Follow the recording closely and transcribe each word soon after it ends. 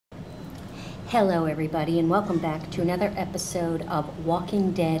Hello, everybody, and welcome back to another episode of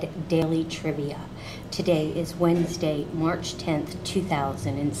Walking Dead Daily Trivia. Today is Wednesday, March 10th,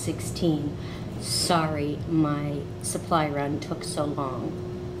 2016. Sorry my supply run took so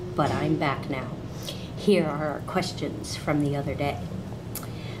long, but I'm back now. Here are our questions from the other day.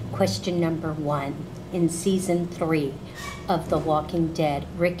 Question number 1. In Season 3 of The Walking Dead,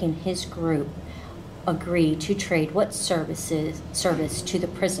 Rick and his group agree to trade what service to the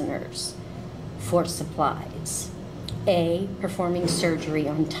prisoners for supplies? A. Performing surgery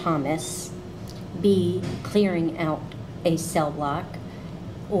on Thomas. B. Clearing out a cell block.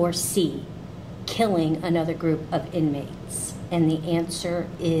 Or C. Killing another group of inmates. And the answer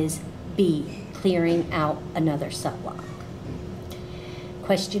is B. Clearing out another cell block.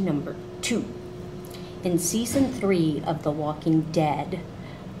 Question number 2. In Season 3 of The Walking Dead,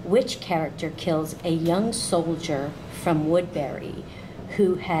 which character kills a young soldier from Woodbury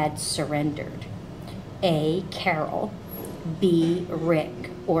who had surrendered? A. Carol, B. Rick,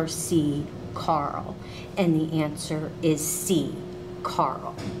 or C. Carl? And the answer is C.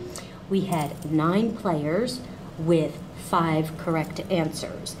 Carl. We had 9 players with 5 correct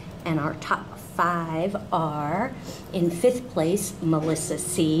answers, and our top 5 are: in 5th place, Melissa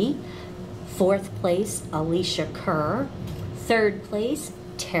C., 4th place, Alicia Kerr, 3rd place,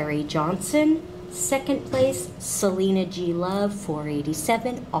 Terry Johnson, 2nd place, Selena G. Love,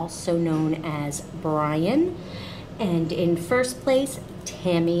 487, also known as Brian. And in 1st place,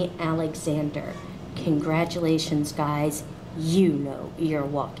 Tammy Alexander. Congratulations, guys. You know you're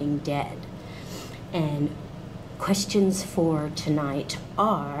Walking Dead. And questions for tonight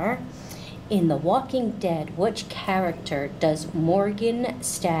are: in The Walking Dead, which character does Morgan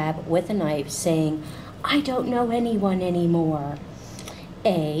stab with a knife saying, "I don't know anyone anymore"?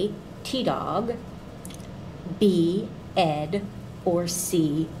 A. T-Dog, B. Ed, or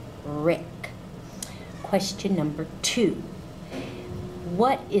C. Rick? Question number 2.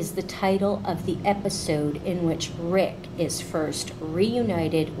 What is the title of the episode in which Rick is first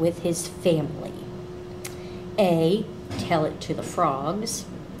reunited with his family? A. Tell It to the Frogs,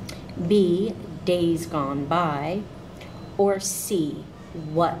 B. Days Gone By, or C.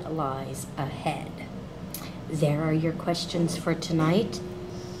 What Lies Ahead? There are your questions for tonight,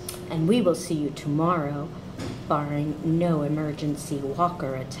 and we will see you tomorrow, barring no emergency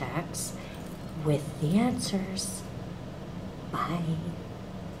walker attacks, with the answers. Bye.